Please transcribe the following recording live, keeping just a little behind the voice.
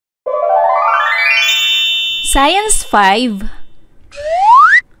Science 5,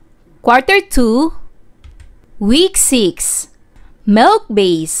 Quarter 2, Week 6,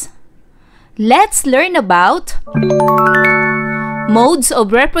 Melc-Based. Let's learn about modes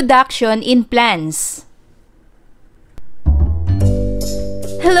of reproduction in plants.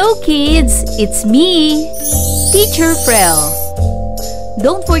 Hello kids, it's me, Teacher Frel.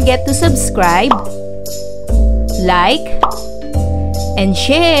 Don't forget to subscribe, like, and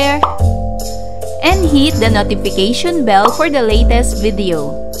share, and hit the notification bell for the latest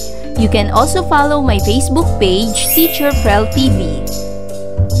video. You can also follow my Facebook page, Teacher Frel TV.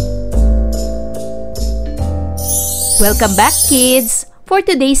 Welcome back kids! For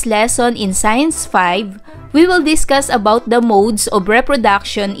today's lesson in Science 5, we will discuss about the modes of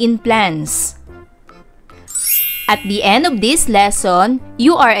reproduction in plants. At the end of this lesson,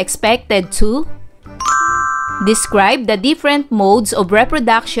 you are expected to describe the different modes of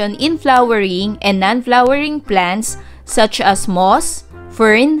reproduction in flowering and non-flowering plants such as moss,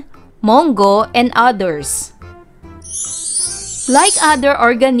 fern, mongo, and others. Like other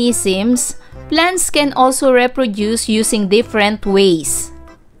organisms, plants can also reproduce using different ways.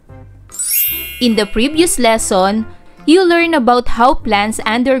 In the previous lesson, you learned about how plants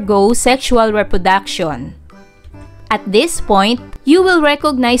undergo sexual reproduction. At this point, you will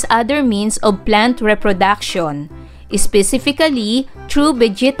recognize other means of plant reproduction, specifically through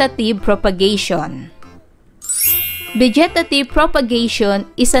vegetative propagation. Vegetative propagation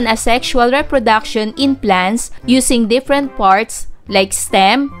is an asexual reproduction in plants using different parts like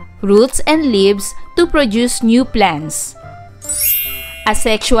stem, roots, and leaves to produce new plants.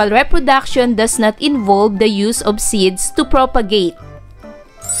 Asexual reproduction does not involve the use of seeds to propagate.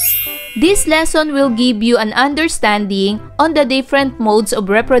 This lesson will give you an understanding on the different modes of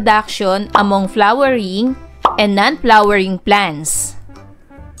reproduction among flowering and non-flowering plants.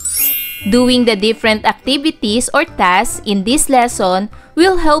 Doing the different activities or tasks in this lesson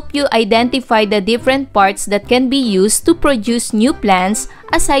will help you identify the different parts that can be used to produce new plants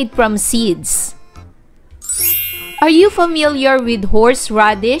aside from seeds. Are you familiar with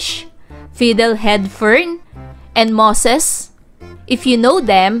horseradish, fiddlehead fern, and mosses? If you know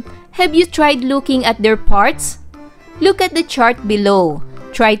them, have you tried looking at their parts? Look at the chart below.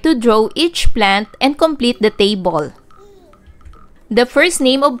 Try to draw each plant and complete the table. The first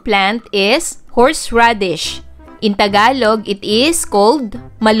name of plant is horseradish. In Tagalog, it is called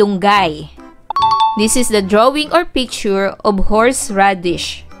malunggay. This is the drawing or picture of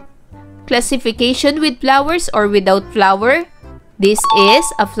horseradish. Classification with flowers or without flower. This is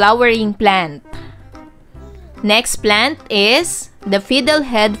a flowering plant. Next plant is the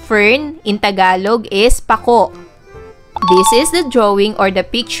fiddlehead fern. In Tagalog is pako. This is the drawing or the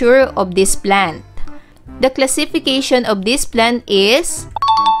picture of this plant. The classification of this plant is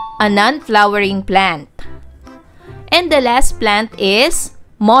a non-flowering plant. And the last plant is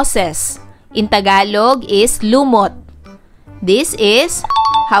mosses. In Tagalog is lumot. This is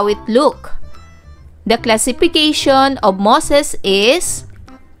how it looks. The classification of mosses is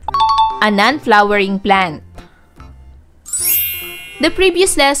a non-flowering plant. The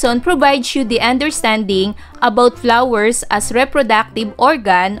previous lesson provides you the understanding about flowers as reproductive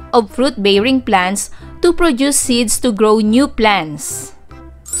organ of fruit-bearing plants to produce seeds to grow new plants.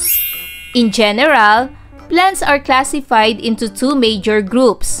 In general, plants are classified into two major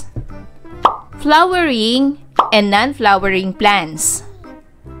groups: flowering and non-flowering plants.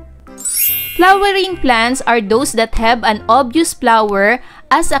 Flowering plants are those that have an obvious flower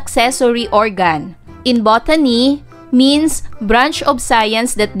as accessory organ. In botany, means branch of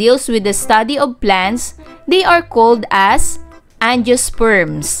science that deals with the study of plants, they are called as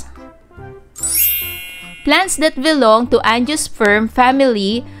angiosperms. Plants that belong to angiosperm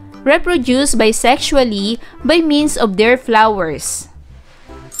family reproduce bisexually by means of their flowers.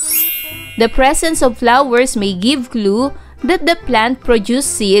 The presence of flowers may give clue that the plant produces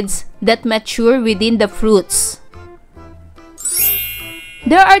seeds that mature within the fruits.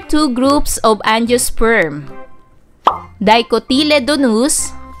 There are two groups of angiosperm: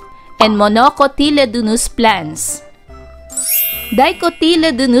 dicotyledonous and monocotyledonous plants.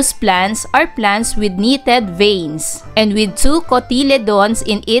 Dicotyledonous plants are plants with knitted veins and with two cotyledons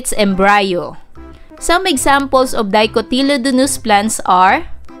in its embryo. Some examples of dicotyledonous plants are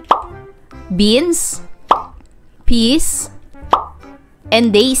beans, peas,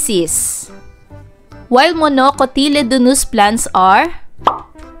 and daisies. While monocotyledonous plants are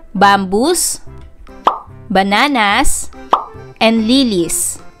bamboos, bananas, and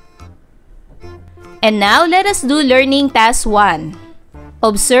lilies. And now, let us do learning task 1.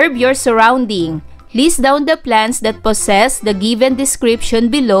 Observe your surrounding. List down the plants that possess the given description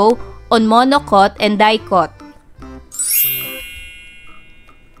below on monocot and dicot.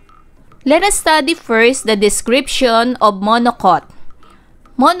 Let us study first the description of monocot.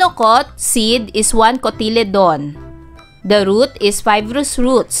 Monocot seed is 1 cotyledon. The root is fibrous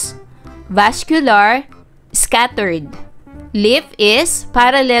roots. Vascular, scattered. Leaf is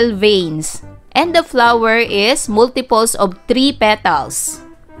parallel veins. And the flower is multiples of 3 petals.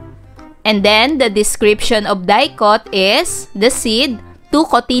 And then the description of dicot is the seed 2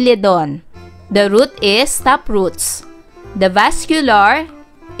 cotyledon. The root is taproots. The vascular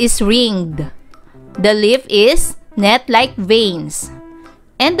is ringed. The leaf is net-like veins.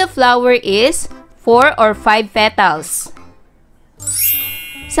 And the flower is 4 or 5 petals.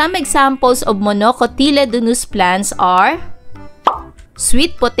 Some examples of monocotyledonous plants are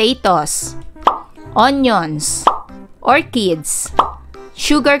sweet potatoes, onions, orchids,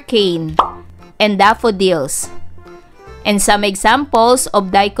 sugarcane, and daffodils. And some examples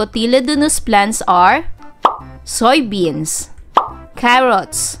of dicotyledonous plants are soybeans,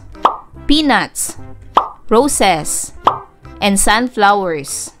 carrots, peanuts, roses, and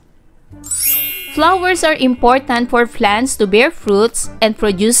sunflowers. Flowers are important for plants to bear fruits and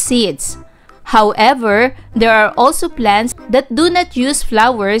produce seeds. However, there are also plants that do not use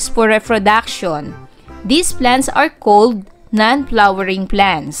flowers for reproduction. These plants are called non-flowering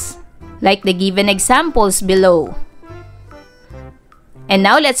plants, like the given examples below. And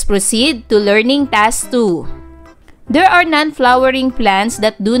now let's proceed to learning task 2. There are non-flowering plants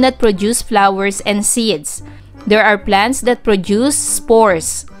that do not produce flowers and seeds. There are plants that produce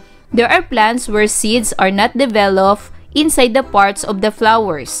spores. There are plants where seeds are not developed inside the parts of the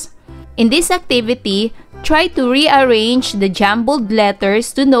flowers. In this activity, try to rearrange the jumbled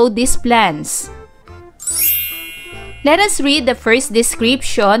letters to know these plants. Let us read the first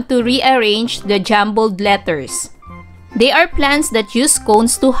description to rearrange the jumbled letters. They are plants that use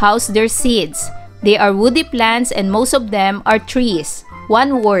cones to house their seeds. They are woody plants and most of them are trees.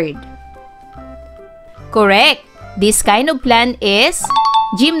 One word. Correct! This kind of plant is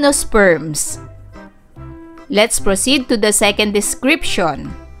gymnosperms. Let's proceed to the second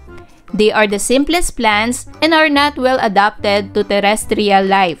description. They are the simplest plants and are not well adapted to terrestrial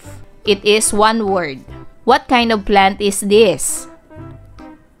life. It is one word. What kind of plant is this?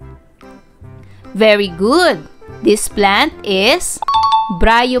 Very good! This plant is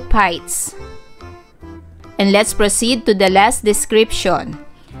bryophytes. And let's proceed to the last description.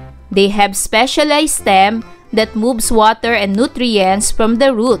 They have specialized stem that moves water and nutrients from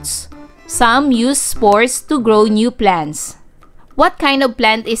the roots. Some use spores to grow new plants. What kind of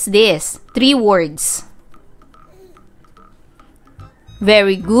plant is this? 3 words.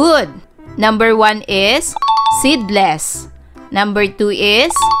 Very good. Number 1 is seedless. Number 2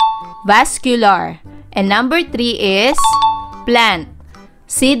 is vascular. And number 3 is plant.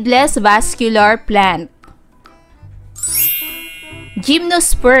 Seedless vascular plant.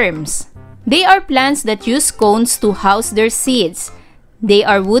 Gymnosperms. They are plants that use cones to house their seeds. They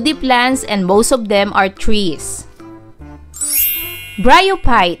are woody plants and most of them are trees.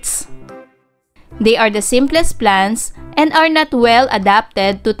 Bryophytes. They are the simplest plants and are not well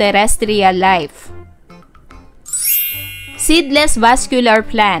adapted to terrestrial life. Seedless vascular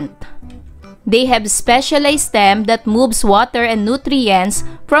plant. They have specialized stem that moves water and nutrients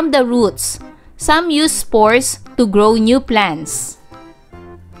from the roots. Some use spores to grow new plants.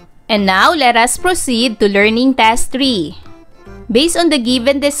 And now, let us proceed to learning task 3. Based on the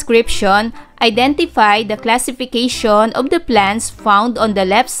given description, identify the classification of the plants found on the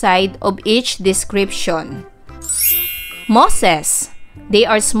left side of each description. Mosses. They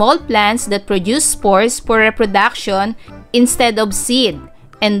are small plants that produce spores for reproduction instead of seed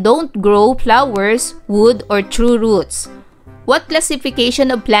and don't grow flowers, wood, or true roots. What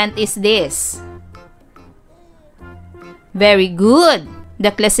classification of plant is this? Very good! The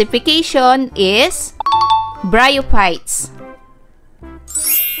classification is bryophytes.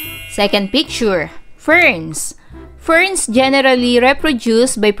 Second picture, ferns. Ferns generally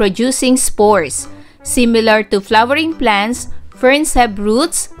reproduce by producing spores. Similar to flowering plants, ferns have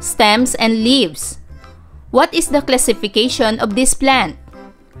roots, stems, and leaves. What is the classification of this plant?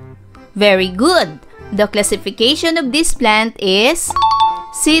 Very good! The classification of this plant is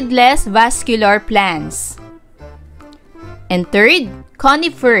seedless vascular plants. And third,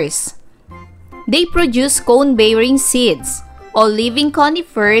 conifers. They produce cone-bearing seeds. All living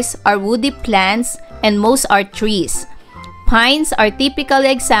conifers are woody plants and most are trees. Pines are typical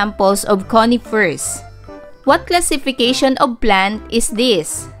examples of conifers. What classification of plant is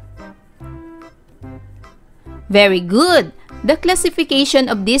this? Very good! The classification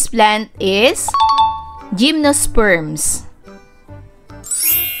of this plant is gymnosperms.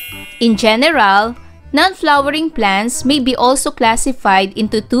 In general, Non-flowering plants may be also classified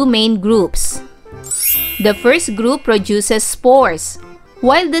into two main groups. The first group produces spores,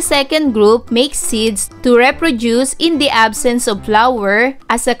 while the second group makes seeds to reproduce in the absence of flower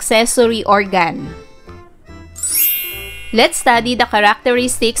as accessory organ. Let's study the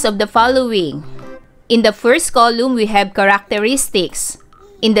characteristics of the following. In the first column, we have characteristics.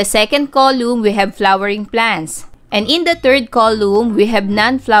 In the second column, we have flowering plants. And in the third column, we have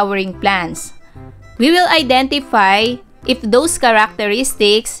non-flowering plants. We will identify if those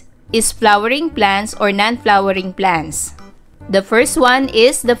characteristics is flowering plants or non-flowering plants. The first one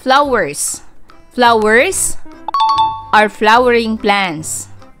is the flowers. Flowers are flowering plants.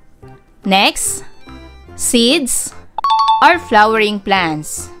 Next, seeds are flowering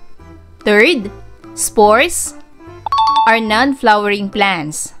plants. Third, spores are non-flowering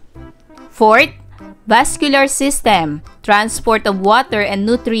plants. Fourth, vascular system, transport of water and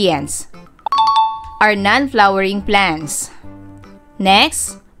nutrients, are non-flowering plants.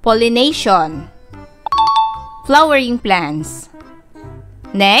 Next, pollination, flowering plants.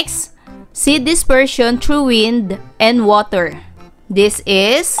 Next, seed dispersion through wind and water. This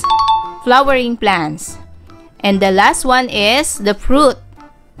is flowering plants. And the last one is the fruit.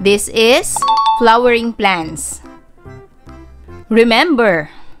 This is flowering plants. Remember,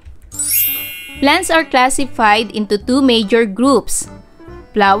 plants are classified into two major groups,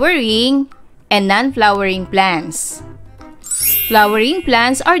 flowering and non-flowering plants. Flowering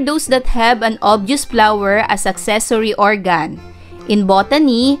plants are those that have an obvious flower as accessory organ. In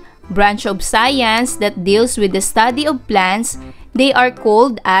botany, branch of science that deals with the study of plants, they are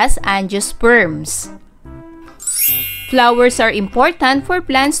called as angiosperms. Flowers are important for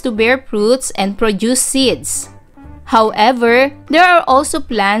plants to bear fruits and produce seeds. However, there are also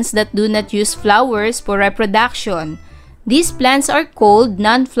plants that do not use flowers for reproduction. These plants are called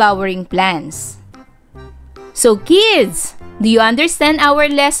non-flowering plants. So kids, do you understand our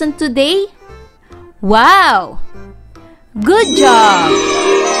lesson today? Wow! Good job!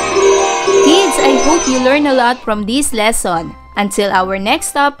 Kids, I hope you learned a lot from this lesson. Until our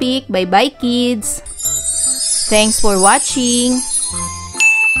next topic, bye-bye kids! Thanks for watching!